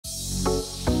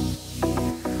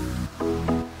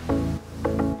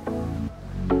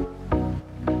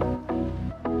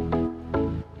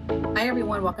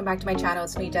everyone, welcome back to my channel.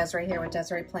 It's me, Desiree, here with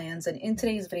Desiree Plans, and in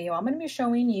today's video I'm going to be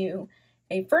showing you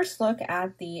a first look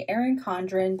at the Erin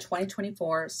Condren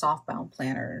 2024 Softbound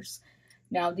planners.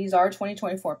 Now these are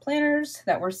 2024 planners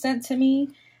that were sent to me.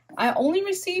 I only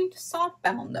received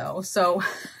Softbound though, so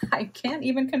I can't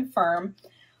even confirm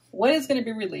what is going to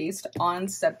be released on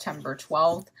September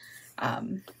 12th.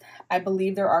 I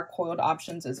believe there are coiled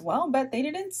options as well, but they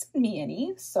didn't send me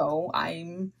any, so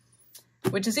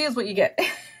what you see is what you get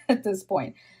at this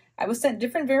point. I was sent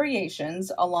different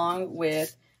variations along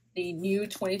with the new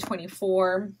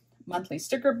 2024 monthly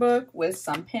sticker book with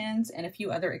some pins and a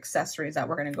few other accessories that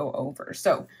we're going to go over.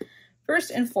 So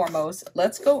first and foremost,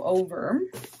 let's go over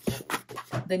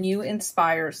the new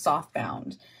Inspire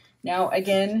Softbound. Now,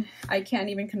 again, I can't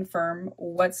even confirm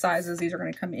what sizes these are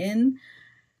going to come in.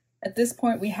 At this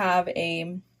point, we have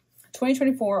a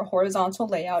 2024 horizontal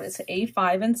layout. It's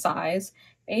A5 in size.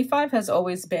 A5 has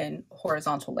always been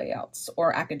horizontal layouts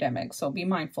or academic, so be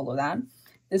mindful of that.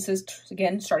 This is,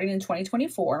 again, starting in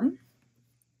 2024.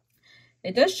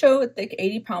 It does show a thick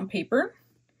 80-pound paper,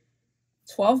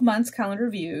 12 months calendar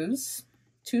views,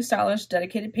 2 stylish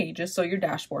dedicated pages, so your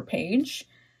dashboard page,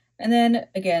 and then,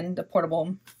 again, the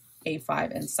portable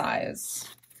A5 in size.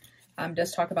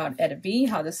 Just talk about EDV,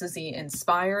 how this is the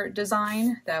Inspire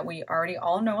design that we already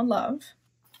all know and love.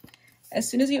 As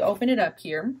soon as you open it up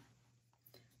here,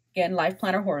 again, Life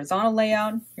Planner horizontal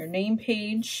layout, your name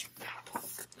page.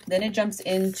 Then it jumps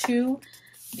into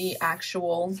the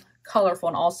actual colorful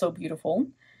and also beautiful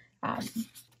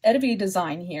EDV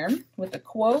design here with the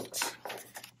quote.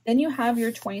 Then you have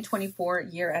your 2024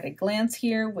 year at a glance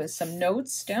here with some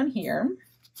notes down here.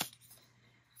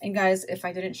 And guys, if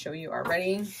I didn't show you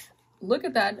already, look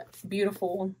at that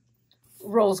beautiful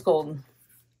rose gold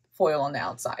foil on the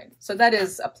outside. So that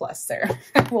is a plus there,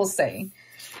 we'll say.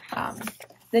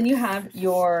 Then you have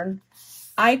your,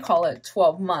 I call it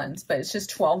 12 months, but it's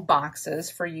just 12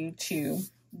 boxes for you to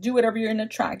do whatever you're going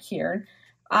to track here.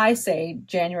 I say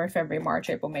January, February, March,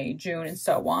 April, May, June, and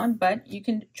so on, but you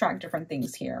can track different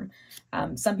things here.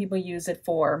 Some people use it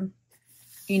for,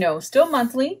 still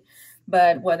monthly,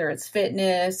 but whether it's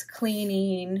fitness,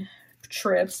 cleaning,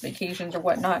 trips, vacations, or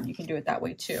whatnot, you can do it that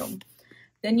way too.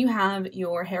 Then you have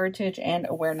your heritage and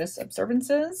awareness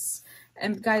observances.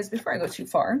 And guys, before I go too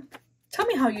far, tell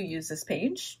me how you use this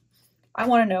page. I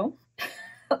want to know.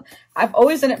 I've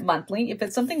always done it monthly. If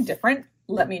it's something different,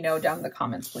 let me know down in the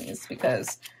comments, please,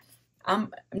 because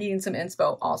I'm needing some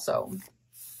inspo also.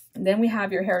 And then we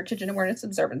have your heritage and awareness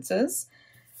observances,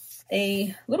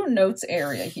 a little notes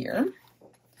area here.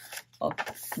 Well,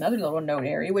 another little note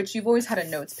area, which you've always had a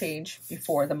notes page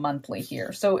before the monthly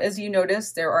here. So as you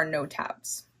notice, there are no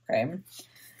tabs, okay?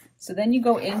 So then you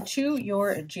go into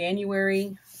your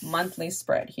January monthly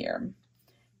spread here.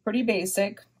 Pretty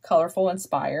basic, colorful,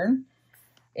 inspired.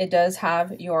 It does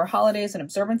have your holidays and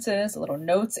observances, a little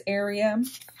notes area.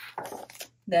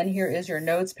 Then here is your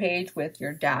notes page with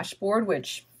your dashboard,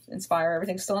 which Inspire,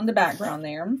 everything's still in the background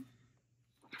there.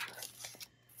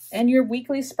 And your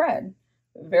weekly spread.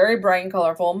 Very bright and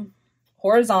colorful,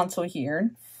 horizontal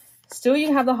here. Still,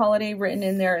 you have the holiday written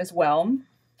in there as well,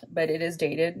 but it is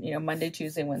dated, Monday,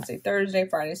 Tuesday, Wednesday, Thursday,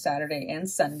 Friday, Saturday, and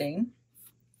Sunday.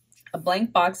 A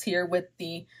blank box here with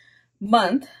the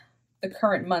month, the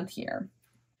current month here.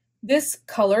 This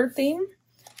color theme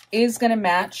is going to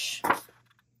match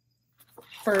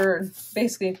for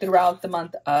basically throughout the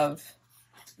month of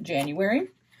January.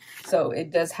 So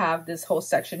it does have this whole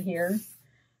section here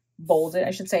bolded, I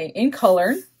should say, in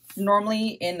color. Normally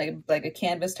in like a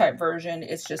canvas type version,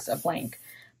 it's just a blank,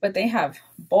 but they have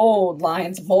bold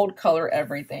lines, bold color,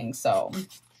 everything. So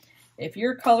if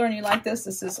you're color and you like this,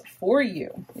 this is for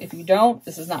you. If you don't,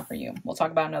 this is not for you. We'll talk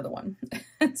about another one.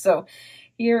 So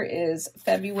here is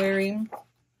February.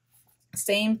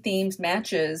 Same themes,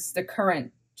 matches the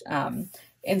current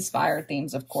Inspire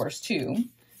themes, of course, too.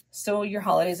 So your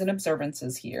holidays and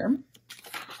observances here.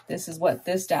 This is what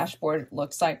this dashboard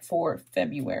looks like for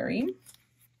February.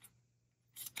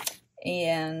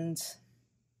 And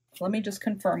let me just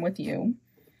confirm with you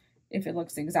if it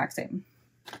looks the exact same.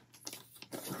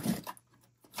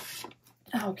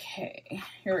 Okay,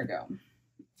 here we go.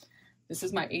 This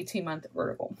is my 18-month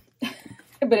vertical,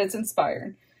 but it's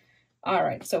inspired. All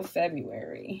right, so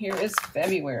February. Here is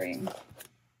February.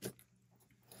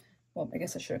 Well, I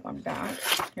guess I should have gone back.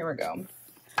 Here we go.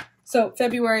 So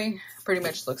February pretty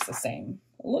much looks the same.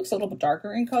 It looks a little bit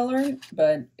darker in color,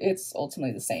 but it's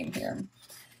ultimately the same here.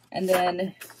 And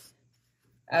then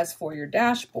as for your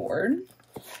dashboard,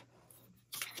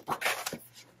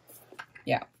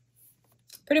 yeah,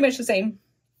 pretty much the same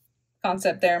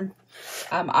concept there.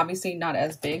 Obviously not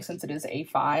as big since it is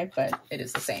A5, but it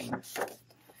is the same.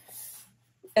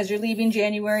 as you're leaving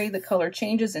January, the color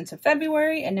changes into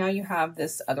February, and now you have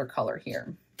this other color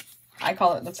here. I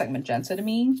call it, looks like magenta to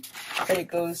me, but it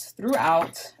goes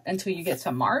throughout until you get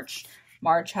to March.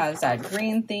 March has that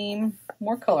green theme,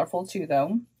 more colorful too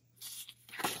though.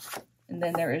 And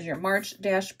then there is your March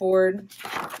dashboard,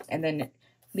 and then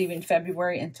leaving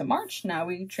February into March, now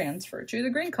we transfer to the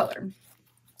green color.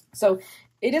 So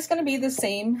it is going to be the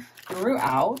same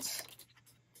throughout.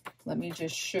 Let me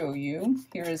just show you.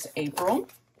 Here is April.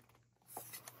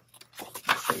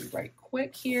 I'll show you right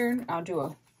quick here. I'll do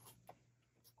a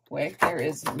quick. There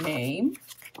is May.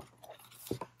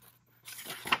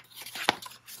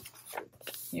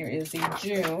 Here is the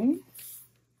June.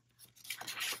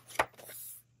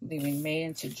 Leaving May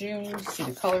into June. See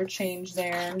the color change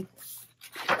there.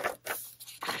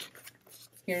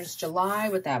 Here's July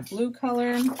with that blue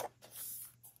color.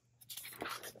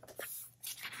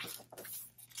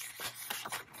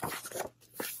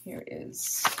 Here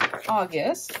is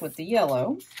August with the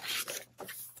yellow.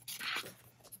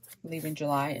 Leaving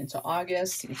July into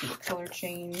August. You can see the color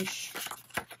change.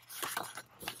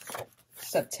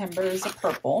 September is a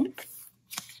purple.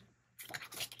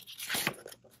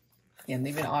 Again,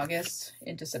 leaving August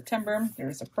into September.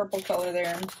 There's a purple color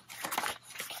there.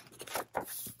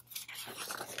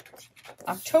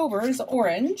 October is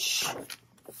orange.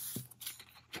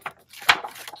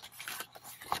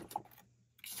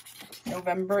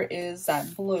 November is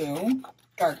that blue,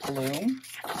 dark blue.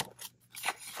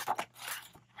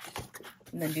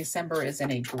 And then December is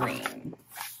in a green.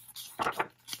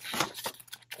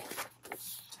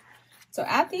 So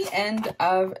at the end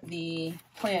of the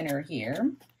planner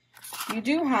here, you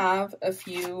do have a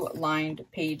few lined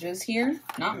pages here,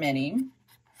 not many.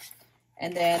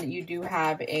 And then you do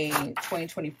have a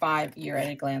 2025 year at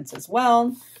a glance as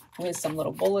well, with some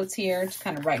little bullets here to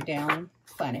kind of write down,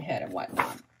 plan ahead and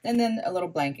whatnot. And then a little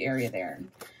blank area there.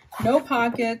 No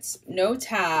pockets, no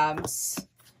tabs,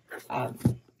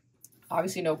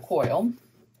 obviously no coil.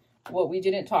 What we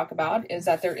didn't talk about is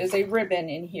that there is a ribbon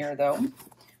in here though.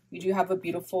 We do have a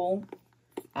beautiful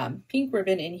pink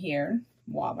ribbon in here.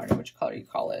 Wow, I don't know which color you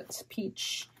call it.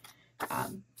 Peach.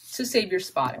 To save your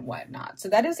spot and whatnot. So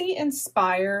that is the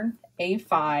Inspire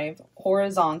A5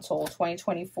 Horizontal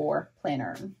 2024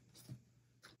 planner.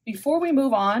 Before we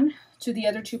move on to the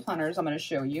other two planners I'm going to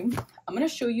show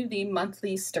you the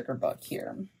monthly sticker book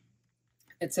here.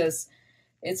 It says,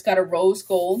 it's got a rose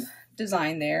gold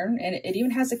design there, and it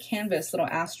even has a canvas little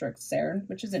asterisk there,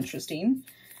 which is interesting.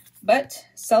 But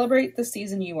celebrate the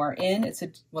season you are in. It's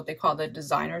what they call the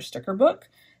designer sticker book,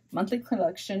 monthly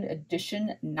collection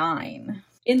edition 9.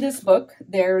 In this book,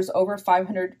 there's over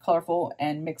 500 colorful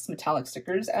and mixed metallic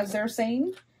stickers, as they're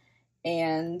saying.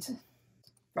 And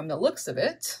from the looks of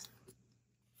it,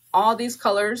 all these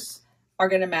colors are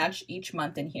going to match each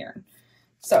month in here.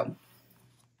 So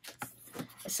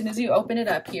as soon as you open it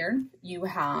up here, you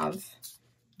have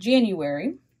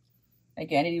January.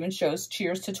 Again, it even shows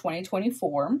cheers to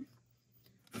 2024.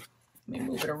 Let me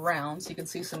move it around so you can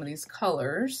see some of these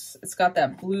colors. It's got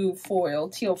that blue foil,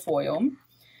 teal foil.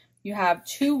 You have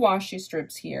 2 washi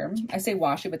strips here. I say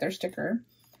washi, but they're sticker.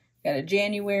 You got a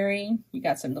January. You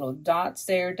got some little dots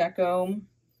there, deco.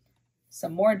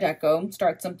 Some more deco.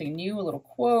 Start something new, a little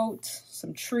quote.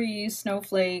 Some trees,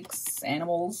 snowflakes,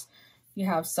 animals. You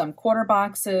have some quarter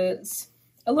boxes.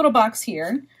 A little box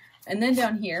here. And then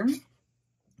down here,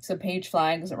 some page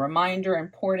flags. A reminder,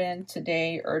 important,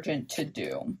 today, urgent, to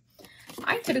do.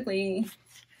 I typically...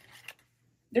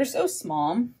 They're so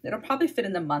small, it'll probably fit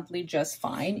in the monthly just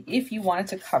fine. If you wanted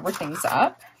to cover things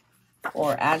up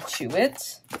or add to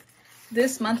it,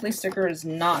 this monthly sticker is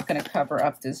not going to cover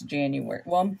up this January.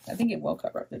 Well, I think it will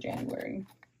cover up the January.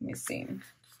 Let me see.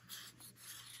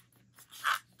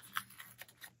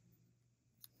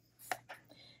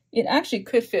 It actually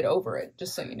could fit over it,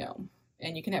 just so you know.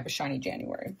 And you can have a shiny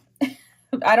January.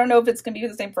 I don't know if it's going to be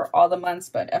the same for all the months,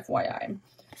 but FYI.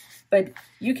 But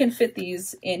you can fit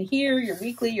these in here, your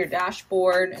weekly, your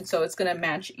dashboard, and so it's going to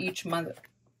match each month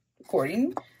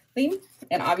accordingly.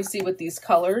 And obviously with these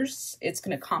colors, it's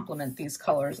going to complement these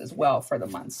colors as well for the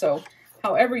month. So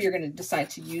however you're going to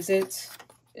decide to use it,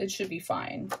 it should be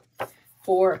fine.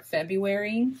 For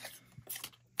February,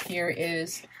 here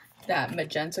is that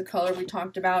magenta color we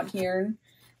talked about here.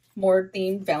 More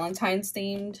themed, Valentine's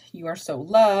themed. You are so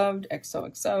loved,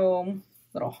 XOXO.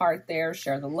 Little heart there,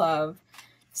 share the love.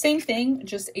 Same thing,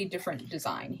 just a different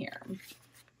design here.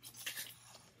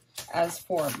 As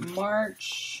for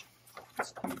March,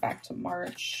 let's come back to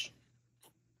March.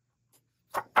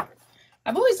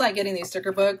 I've always liked getting these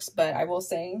sticker books, but I will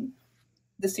say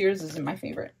this year's isn't my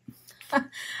favorite.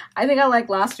 I think I like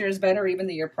last year's better, even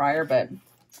the year prior, but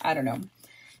I don't know.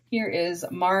 Here is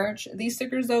March. These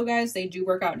stickers though, guys, they do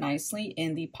work out nicely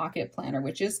in the pocket planner,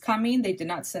 which is coming. They did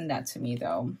not send that to me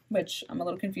though, which I'm a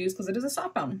little confused because it is a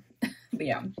Softbound. But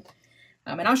yeah.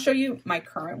 And I'll show you my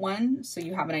current one so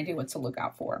you have an idea what to look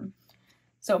out for.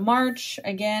 So March,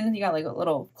 again, you got like a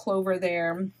little clover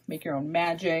there. Make your own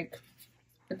magic.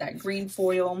 Put that green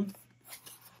foil.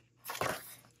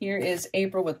 Here is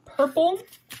April with purple.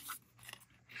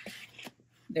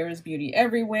 There's beauty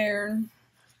everywhere.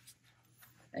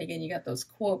 Again, you got those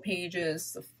quote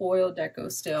pages, the foil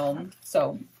deco still.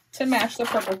 So to match the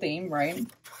purple theme, right?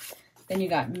 Then you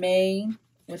got May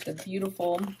with the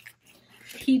beautiful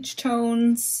peach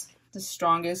tones, the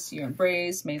strongest you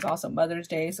embrace. May is also Mother's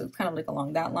Day, so it's kind of like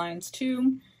along that lines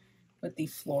too, with the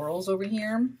florals over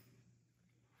here.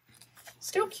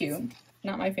 Still cute,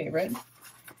 not my favorite.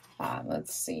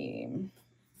 Let's see.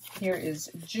 Here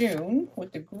is June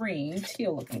with the green,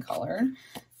 teal looking color.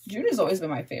 June has always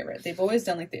been my favorite. They've always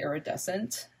done like the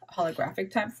iridescent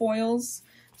holographic type foils,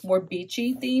 more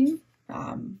beachy theme,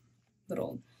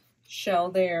 little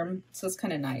shell there. So it's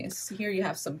kind of nice. Here you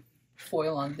have some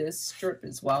foil on this strip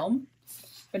as well.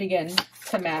 But again,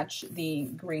 to match the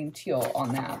green teal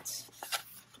on that.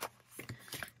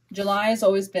 July has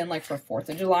always been like for 4th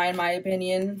of July in my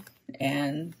opinion.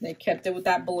 And they kept it with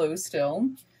that blue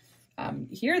still.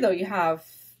 Here though you have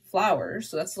flowers,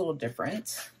 so that's a little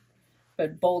different.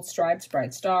 But bold stripes,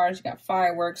 bright stars, you got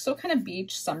fireworks, so kind of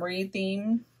beach, summery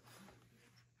theme.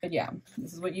 But yeah,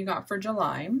 this is what you got for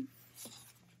July.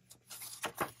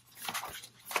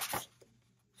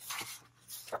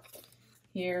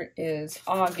 Here is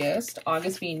August.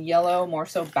 August being yellow, more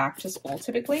so back to school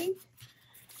typically.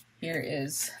 Here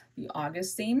is the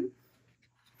August theme.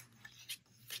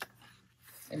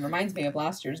 It reminds me of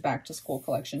last year's back to school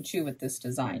collection too with this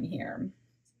design here.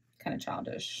 Kind of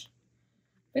childish.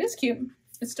 But it's cute.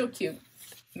 It's still cute.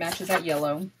 Matches that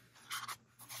yellow.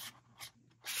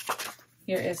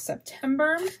 Here is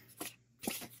September.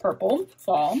 Purple,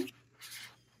 fall.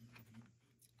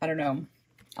 I don't know.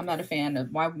 I'm not a fan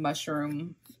of wild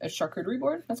mushroom, a charcuterie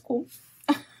board. That's cool.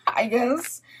 I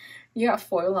guess. You got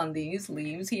foil on these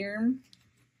leaves here.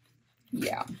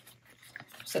 Yeah.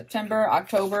 September,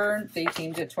 October, they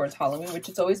themed it towards Halloween, which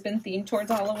has always been themed towards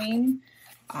Halloween.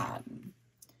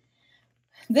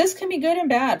 This can be good and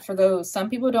bad for those. Some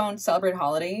people don't celebrate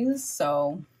holidays,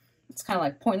 so it's kind of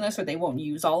like pointless, or they won't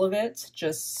use all of it,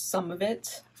 just some of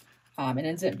it. It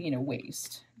ends up being a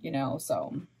waste, you know,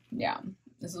 so yeah.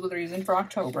 This is the reason for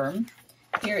October.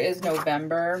 Here is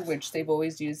November, which they've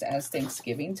always used as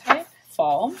Thanksgiving type,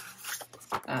 fall.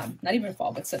 Not even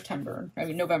fall, but September. I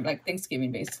mean, November, like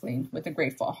Thanksgiving, basically, with a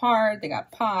grateful heart. They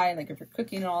got pie, like if you're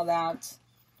cooking and all that.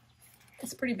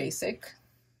 It's pretty basic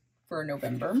for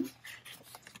November.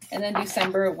 And then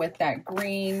December with that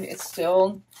green. It's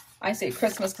still, I say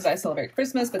Christmas because I celebrate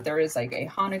Christmas, but there is like a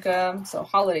Hanukkah, so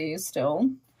holidays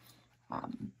still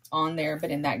on there,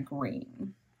 but in that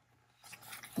green.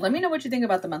 Let me know what you think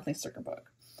about the monthly sticker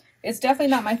book. It's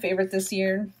definitely not my favorite this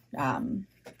year. I'm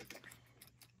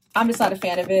just not a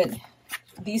fan of it.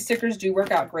 These stickers do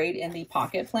work out great in the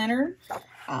pocket planner.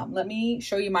 Let me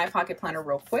show you my pocket planner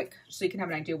real quick so you can have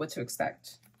an idea what to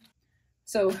expect.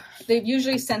 So they've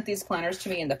usually sent these planners to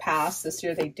me in the past. This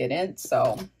year they didn't,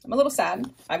 so I'm a little sad.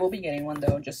 I will be getting one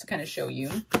though, just to kind of show you.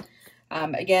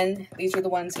 Again, these are the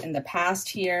ones in the past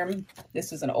here.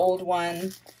 This is an old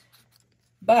one,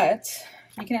 but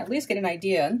you can at least get an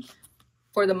idea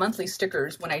for the monthly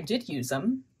stickers when I did use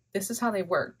them. This is how they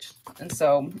worked. And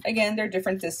so again, they're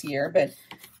different this year, but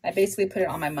I basically put it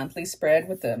on my monthly spread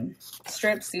with the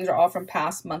strips. These are all from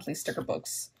past monthly sticker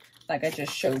books, like I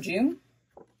just showed you.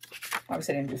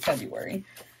 Obviously I didn't do February.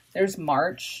 There's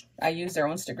March. I used their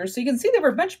own stickers. So you can see they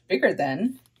were much bigger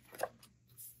then.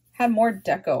 Had more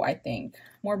deco, I think.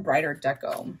 More brighter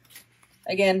deco.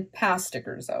 Again, past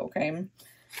stickers though, okay?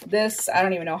 This, I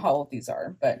don't even know how old these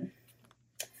are, but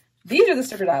these are the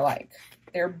stickers I like.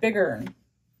 They're bigger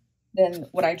than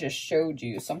what I just showed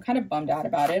you. So I'm kind of bummed out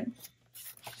about it.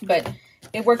 But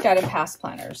it worked out in past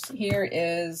planners. Here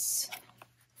is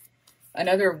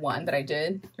another one that I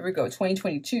did. Here we go,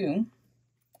 2022,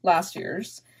 last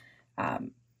year's.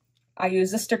 I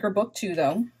used a sticker book too,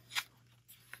 though.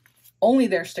 Only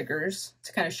their stickers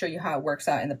to kind of show you how it works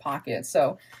out in the pocket.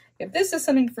 So if this is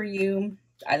something for you,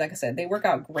 like I said, they work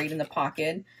out great in the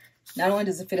pocket. Not only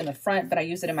does it fit in the front, but I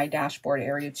use it in my dashboard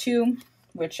area too,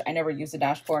 which I never use the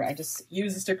dashboard. I just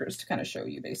use the stickers to kind of show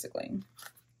you basically.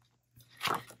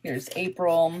 Here's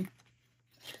April.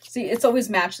 See, it's always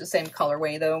matched the same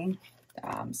colorway though.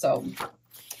 So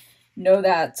know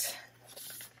that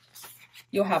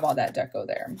you'll have all that deco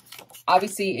there.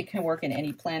 Obviously, it can work in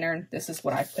any planner. This is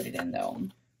what I put it in though.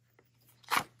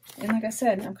 And like I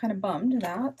said, I'm kind of bummed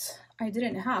that I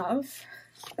didn't have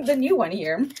the new one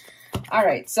here. All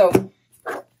right, so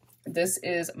this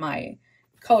is my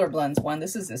Color Blends one.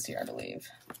 This is this year, I believe.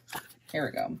 Here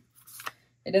we go.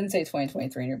 It didn't say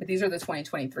 2023 here, but these are the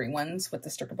 2023 ones with the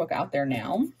sticker book out there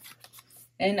now.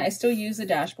 And I still use the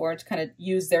dashboard to kind of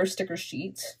use their sticker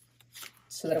sheet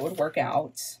so that it would work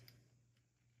out.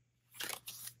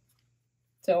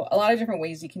 So a lot of different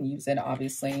ways you can use it,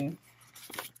 obviously,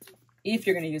 if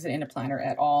you're going to use it in a planner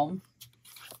at all.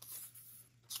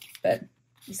 But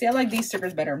you see, I like these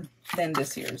stickers better than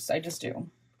this year's. I just do.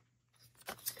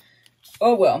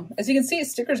 Oh, well, as you can see,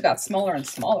 stickers got smaller and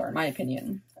smaller, in my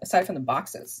opinion, aside from the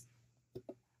boxes.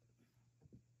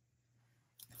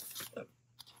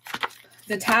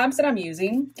 The tabs that I'm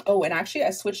using, oh, and actually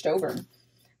I switched over.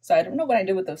 So I don't know what I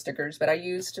did with those stickers, but I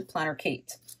used Planner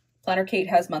Kate. Planner Kate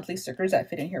has monthly stickers that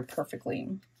fit in here perfectly.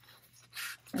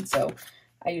 And so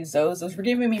I use those. Those were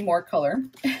giving me more color.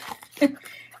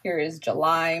 Here is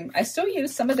July. I still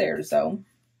use some of theirs though,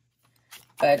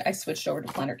 but I switched over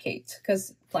to Planner Kate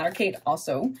because Planner Kate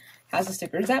also has the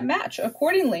stickers that match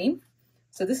accordingly.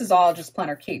 So this is all just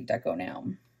Planner Kate deco now.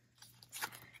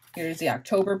 Here's the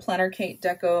October Planner Kate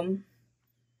deco.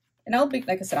 And I'll be,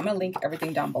 like I said, I'm going to link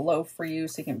everything down below for you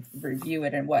so you can review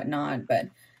it and whatnot. But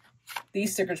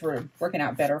these stickers were working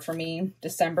out better for me.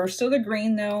 December, still the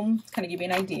green though, kind of give you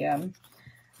an idea.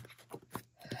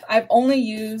 I've only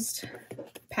used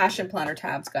Passion Planner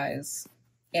tabs, guys,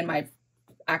 in my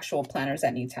actual planners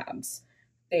that need tabs.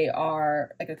 They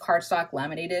are like a cardstock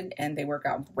laminated and they work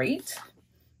out great.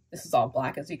 This is all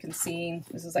black, as you can see.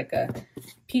 This is like a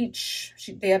peach.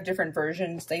 They have different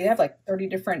versions. They have like 30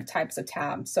 different types of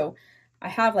tabs. So I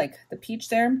have like the peach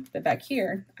there, but back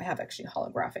here, I have actually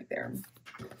holographic there.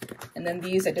 And then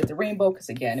these, I did the rainbow because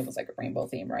again, it was like a rainbow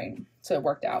theme, right? So it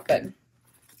worked out, but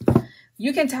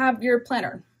you can tab your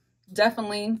planner.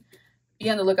 Definitely be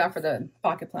on the lookout for the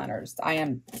pocket planners. I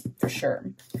am for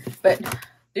sure. But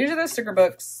these are the sticker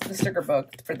books, the sticker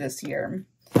book for this year.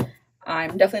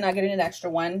 I'm definitely not getting an extra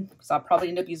one because I'll probably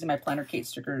end up using my Planner Kate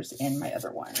stickers in my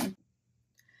other one.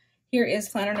 Here is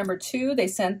planner number 2. They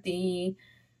sent the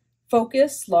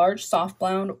Focus Large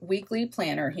Softbound Weekly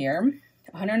Planner here.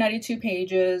 192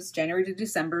 pages, January to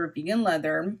December, vegan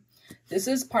leather. This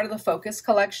is part of the Focus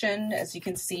collection. As you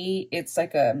can see, it's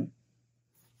like a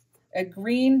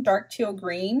green, dark teal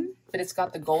green, but it's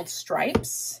got the gold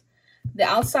stripes. The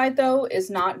outside, though,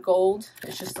 is not gold.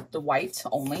 It's just the white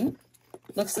only.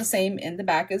 Looks the same in the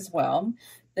back as well.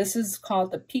 This is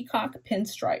called the Peacock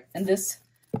Pinstripe. And this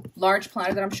large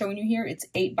planner that I'm showing you here, it's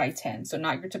 8 by 10. So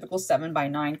not your typical 7 by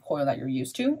 9 coil that you're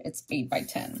used to. It's 8 by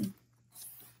 10.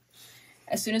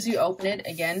 As soon as you open it,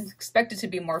 again, expect it to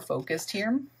be more focused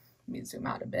here. Let me zoom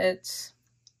out a bit.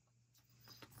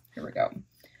 Here we go.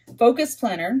 Focus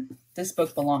planner, this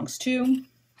book belongs to.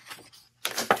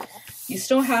 You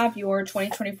still have your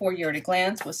 2024 year at a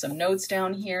glance with some notes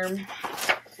down here.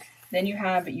 Then you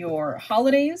have your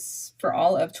holidays for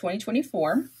all of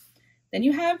 2024. Then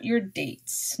you have your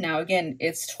dates. Now, again,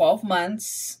 it's 12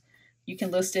 months. You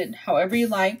can list it however you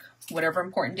like, whatever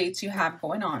important dates you have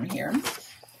going on here.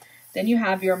 Then you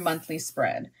have your monthly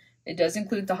spread. It does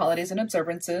include the holidays and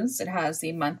observances. It has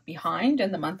the month behind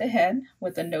and the month ahead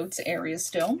with the notes area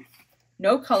still.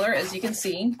 No color, as you can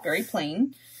see, very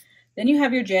plain. Then you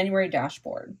have your January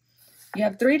dashboard. You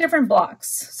have 3 different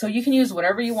blocks, so you can use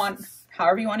whatever you want,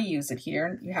 however you want to use it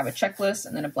here. You have a checklist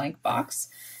and then a blank box,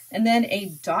 and then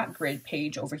a dot grid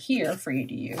page over here for you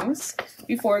to use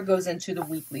before it goes into the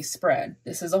weekly spread.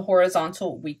 This is a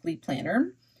horizontal weekly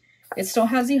planner. It still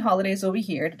has the holidays over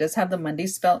here. It does have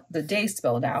the day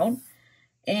spelled out.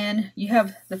 And you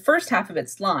have the first half of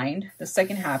it's lined. The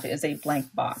second half is a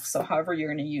blank box. So however you're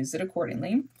going to use it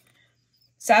accordingly.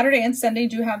 Saturday and Sunday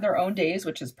do have their own days,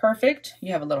 which is perfect.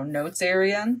 You have a little notes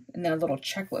area and then a little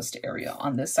checklist area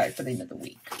on this side for the end of the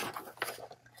week.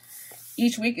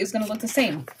 Each week is going to look the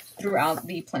same throughout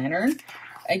the planner.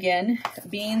 Again,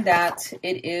 being that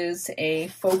it is a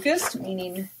focused,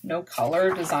 meaning no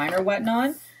color, design, or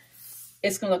whatnot,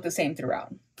 it's going to look the same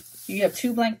throughout. You have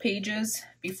 2 blank pages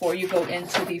before you go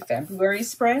into the February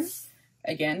spread.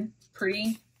 Again,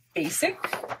 pretty basic.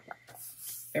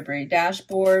 February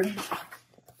dashboard,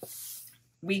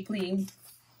 weekly,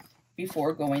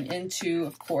 before going into,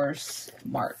 of course,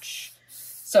 March.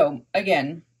 So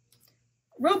again,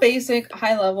 real basic,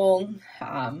 high level.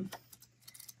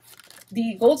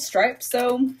 The gold stripes,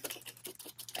 though,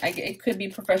 it could be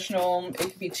professional. It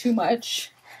could be too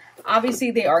much. Obviously,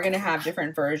 they are going to have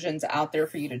different versions out there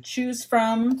for you to choose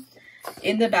from.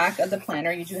 In the back of the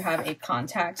planner, you do have a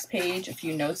contacts page, a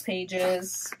few notes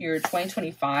pages, your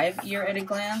 2025 year at a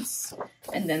glance,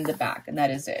 and then the back, and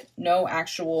that is it. No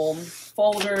actual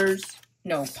folders,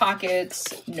 no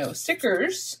pockets, no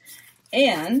stickers,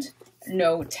 and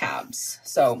no tabs.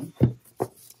 So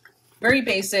very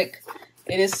basic.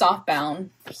 It is soft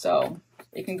bound, so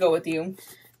it can go with you.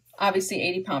 Obviously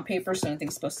 80-pound paper, so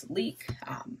nothing's supposed to leak.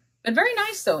 But very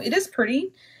nice though. It is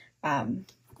pretty.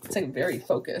 It's like very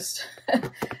focused.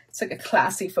 It's like a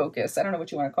classy focus. I don't know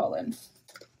what you want to call it.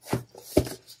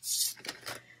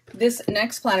 This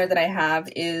next planner that I have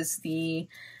is the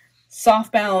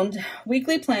Softbound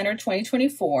Weekly Planner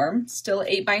 2024. Still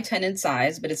 8x10 in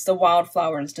size, but it's the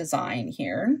wildflowers design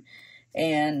here.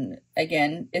 And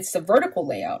again, it's the vertical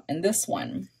layout in this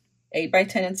one.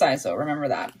 8x10 in size though, remember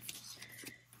that.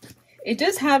 It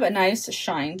does have a nice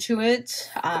shine to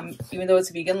it, even though it's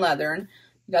vegan leather.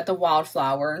 You got the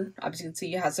wildflower. Obviously, you can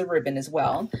see it has a ribbon as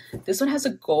well. This one has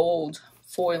a gold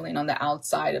foiling on the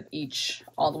outside of each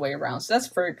all the way around. So that's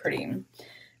very pretty.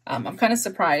 I'm kind of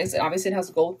surprised. Obviously, it has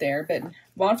gold there, but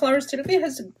wildflowers typically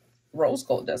has rose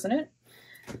gold, doesn't it?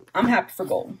 I'm happy for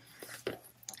gold.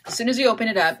 As soon as you open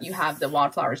it up, you have the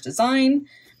wildflowers design.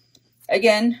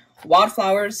 Again,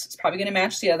 wildflowers is probably going to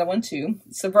match the other one too.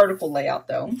 It's a vertical layout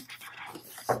though.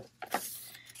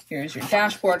 Here's your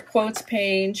dashboard quotes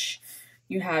page.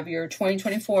 You have your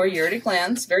 2024 year at a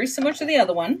glance, very similar to the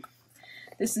other one.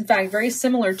 This is in fact very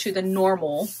similar to the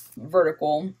normal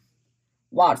vertical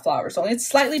wildflowers, only it's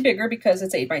slightly bigger because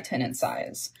it's 8x10 in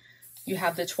size. You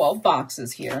have the 12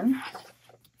 boxes here.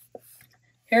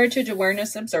 Heritage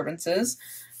Awareness Observances,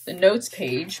 the notes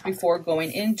page before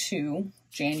going into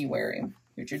January.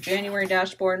 Here's your January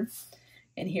dashboard,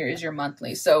 and here is your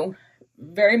monthly. So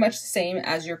very much the same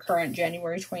as your current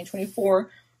January 2024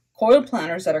 coiled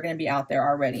planners that are going to be out there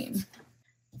already.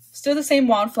 Still the same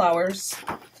wildflowers,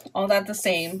 all that the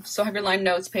same. So have your line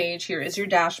notes page. Here is your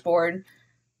dashboard,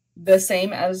 the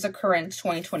same as the current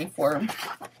 2024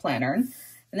 planner.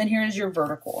 And then here is your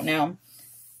vertical. Now,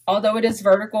 although it is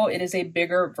vertical, it is a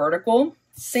bigger vertical.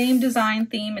 Same design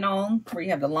theme and all, where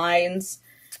you have the lines.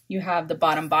 You have the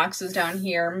bottom boxes down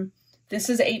here.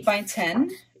 This is 8x10.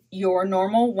 Your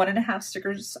normal 1.5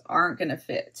 stickers aren't going to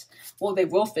fit. Well, they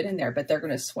will fit in there, but they're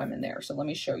going to swim in there. So let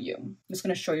me show you. I'm just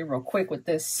going to show you real quick with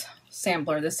this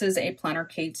sampler. This is a Planner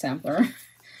Kate sampler,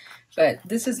 but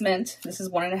this is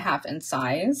 1.5 in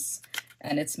size,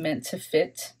 and it's meant to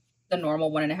fit the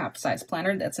normal 1.5 size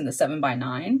planner that's in the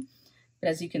 7x9. But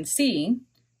as you can see,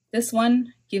 this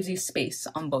one gives you space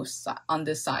on on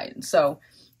this side. So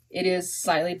it is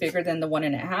slightly bigger than the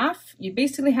 1.5. You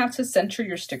basically have to center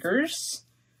your stickers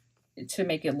to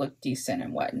make it look decent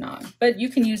and whatnot. But you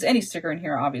can use any sticker in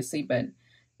here, obviously, but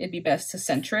it'd be best to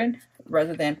center it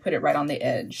rather than put it right on the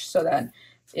edge so that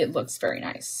it looks very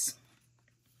nice.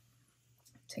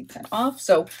 Take that off.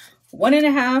 So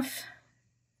 1.5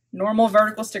 normal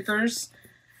vertical stickers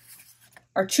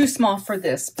are too small for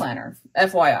this planner,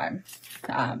 FYI.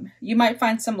 You might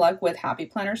find some luck with happy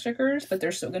planner stickers, but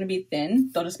they're still going to be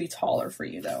thin. They'll just be taller for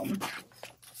you though.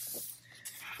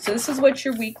 So this is what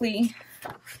your weekly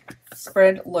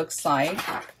spread looks like.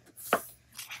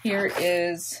 Here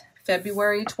is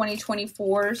February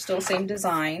 2024, still same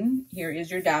design. Here is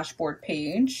your dashboard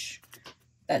page,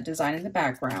 that design in the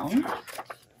background.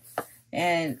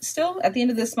 And still at the end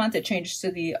of this month, it changes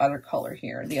to the other color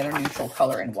here, the other neutral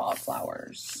color in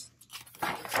wildflowers.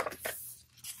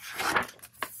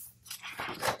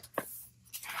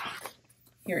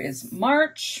 Here is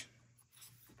March.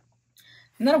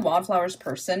 I'm not a wildflowers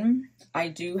person. I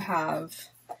do have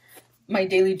my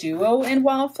Daily Duo in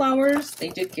wildflowers. They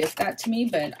did gift that to me,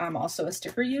 but I'm also a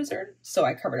sticker user, so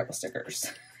I covered up with stickers.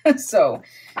 So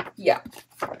yeah,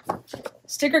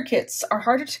 sticker kits are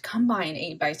harder to come by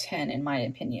in 8x10 in my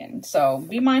opinion, so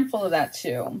be mindful of that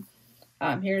too.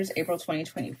 Here's April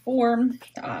 2024.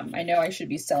 I know I should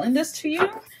be selling this to you,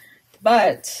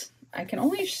 but I can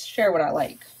only share what I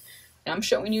like. And I'm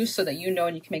showing you so that you know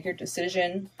and you can make your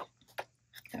decision.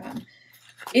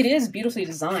 It is beautifully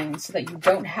designed so that you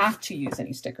don't have to use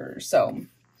any stickers. So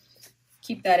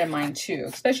keep that in mind too,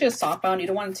 especially a softbound. You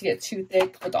don't want it to get too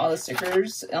thick with all the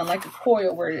stickers. Unlike a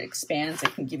coil where it expands,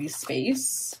 it can give you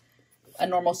space. A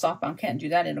normal softbound can't do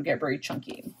that. It'll get very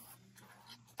chunky.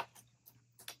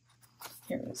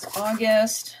 Here is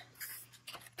August,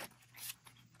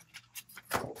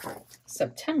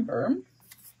 September,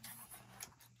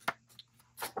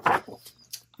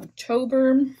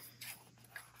 October,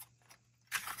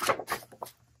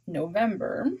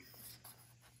 November.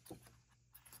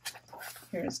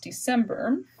 Here's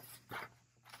December.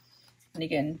 And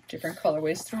again, different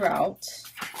colorways throughout.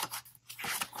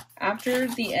 after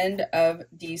the end of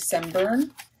December,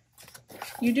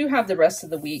 you do have the rest of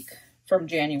the week from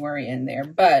January in there,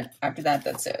 but after that,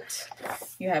 that's it.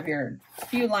 You have your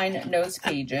few line notes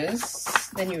pages,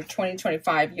 then your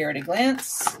 2025 year at a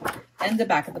glance, and the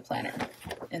back of the planner.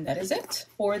 And that is it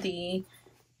for the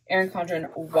Erin Condren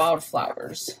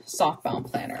Wildflowers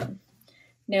Softbound Planner.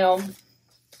 Now,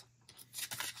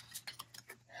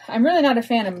 I'm really not a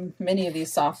fan of many of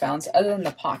these softbounds other than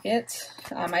the pocket.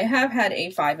 I have had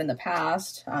A5 in the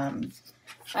past.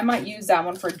 I might use that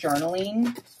one for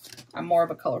journaling. I'm more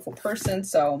of a colorful person,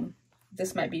 so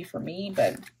this might be for me,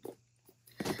 but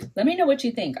let me know what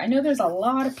you think. I know there's a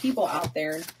lot of people out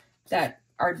there that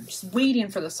are just waiting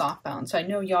for the softbound, so I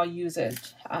know y'all use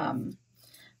it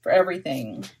for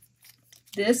everything.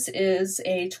 This is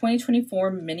a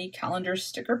 2024 mini calendar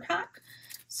sticker pack.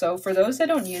 So for those that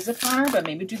don't use a planner, but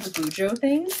maybe do the Bujo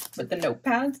thing with the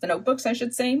notepads, the notebooks, I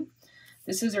should say,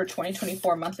 this is your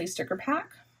 2024 monthly sticker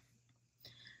pack.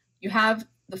 You have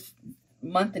the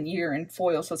month and year in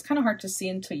foil, so it's kind of hard to see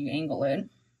until you angle it.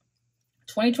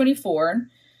 2024,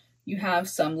 you have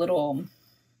some little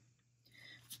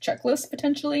checklists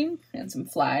potentially and some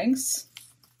flags.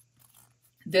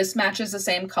 This matches the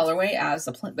same colorway as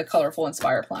the Colorful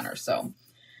Inspire Planner. So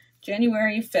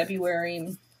January,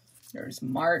 February, there's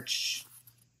March,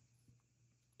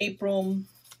 April,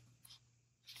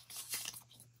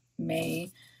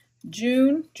 May,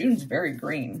 June. June's very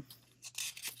green.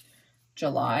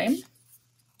 July,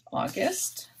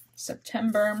 August,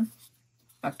 September,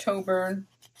 October,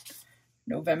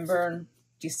 November,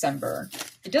 December.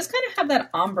 It does kind of have that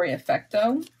ombre effect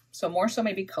though. So more so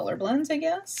maybe color blends, I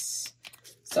guess.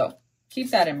 So keep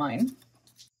that in mind.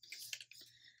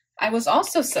 I was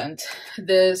also sent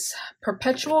this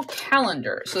perpetual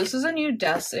calendar. So this is a new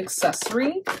desk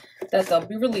accessory that they'll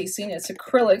be releasing. It's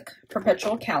acrylic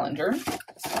perpetual calendar.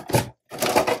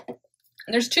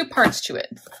 And there's two parts to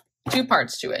it.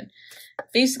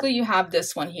 Basically, you have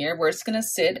this one here where it's going to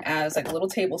sit as like a little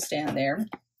table stand there.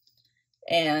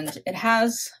 And it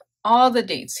has all the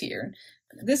dates here.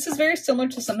 This is very similar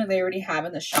to something they already have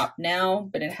in the shop now,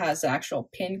 but it has an actual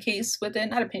pin case with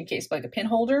it. Not a pin case, but like a pin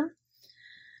holder.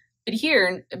 But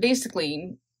here,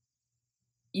 basically,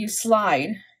 you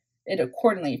slide it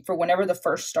accordingly for whenever the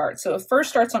first starts. So if first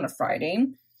starts on a Friday,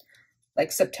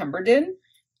 like September did,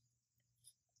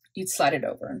 you'd slide it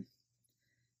over.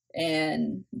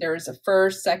 And there's a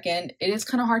first, second. It is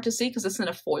kind of hard to see because it's in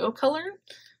a foil color.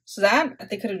 So that,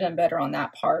 they could have done better on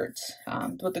that part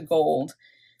with the gold.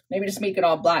 Maybe just make it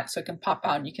all black so it can pop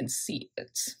out and you can see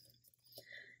it.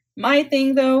 My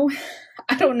thing though,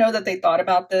 I don't know that they thought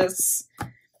about this.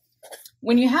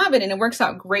 When you have it, and it works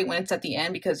out great when it's at the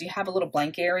end because you have a little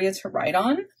blank area to write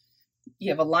on.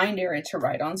 You have a lined area to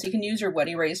write on. So you can use your wet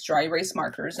erase, dry erase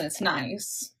markers and it's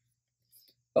nice.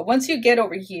 But once you get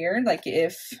over here, like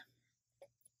if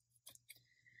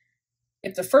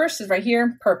the first is right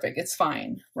here, perfect, it's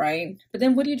fine, right? But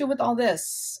then what do you do with all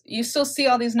this? You still see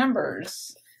all these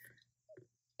numbers.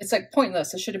 It's like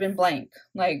pointless. It should have been blank.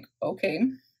 Like, okay,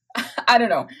 I don't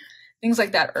know. Things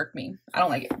like that irk me. I don't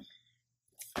like it.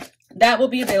 That will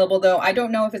be available though. I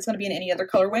don't know if it's going to be in any other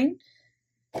colorway.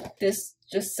 This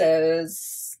just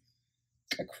says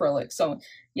acrylic. So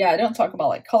yeah, I don't talk about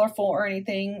like colorful or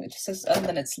anything. It just says other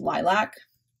than it's lilac.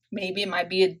 Maybe it might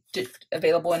be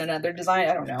available in another design.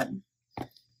 I don't know.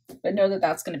 But know that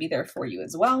that's going to be there for you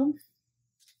as well.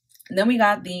 And then we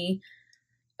got the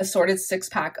assorted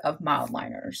 6-pack of mild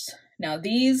liners. Now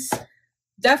these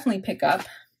definitely pick up.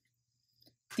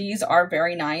 These are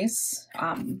very nice.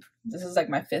 This is like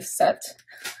my 5th set.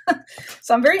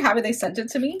 So I'm very happy they sent it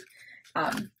to me.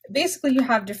 Basically, you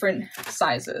have different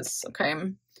sizes, okay?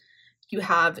 You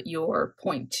have your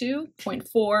 0.2,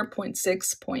 0.4, 0.6,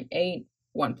 0.8,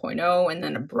 1.0, and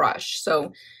then a brush.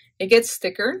 So it gets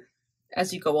thicker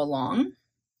as you go along,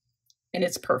 and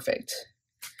it's perfect.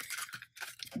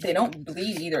 They don't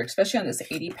bleed either, especially on this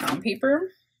 80-pound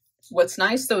paper. What's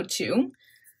nice, though, too,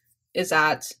 is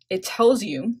that it tells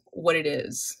you what it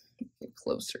is. Get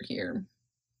closer here.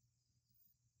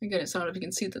 Again, I don't know if you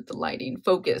can see that the lighting.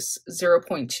 Focus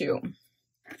 0.2.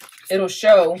 It'll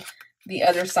show the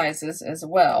other sizes as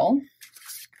well.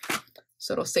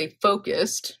 So it'll say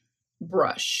focused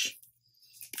brush.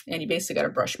 And you basically got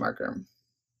a brush marker.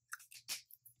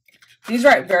 These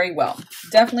write very well.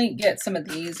 Definitely get some of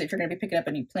these if you're going to be picking up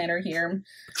a new planner here.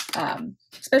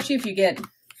 Especially if you get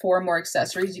 4 more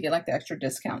accessories, you get like the extra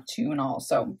discount too and all.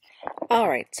 So all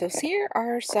right, so here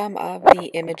are some of the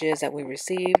images that we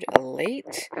received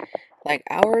late. like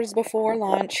hours before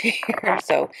launch here.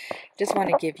 So just want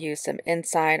to give you some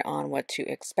insight on what to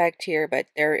expect here. But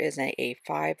there is a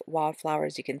 5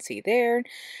 wildflowers you can see there.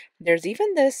 There's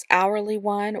even this hourly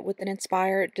one with an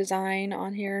inspired design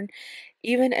on here.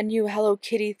 Even a new Hello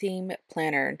Kitty theme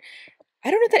planner.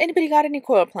 I don't know that anybody got any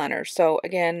coil planners. So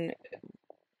again,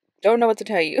 don't know what to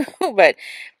tell you, but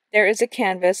there is a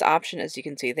canvas option, as you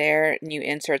can see there. New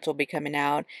inserts will be coming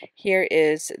out. Here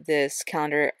is this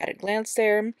calendar at a glance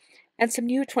there, and some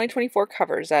new 2024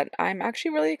 covers that I'm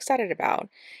actually really excited about.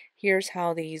 Here's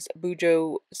how these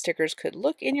Bujo stickers could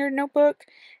look in your notebook.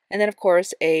 And then, of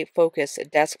course, a focus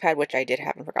desk pad, which I did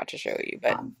have and forgot to show you.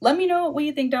 But let me know what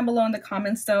you think down below in the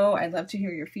comments, though. I'd love to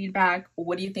hear your feedback.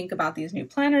 What do you think about these new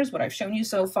planners, what I've shown you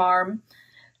so far?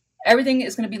 Everything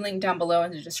is going to be linked down below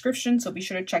in the description, so be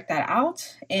sure to check that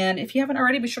out. And if you haven't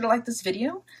already, be sure to like this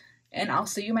video, and I'll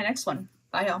see you in my next one.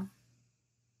 Bye, y'all.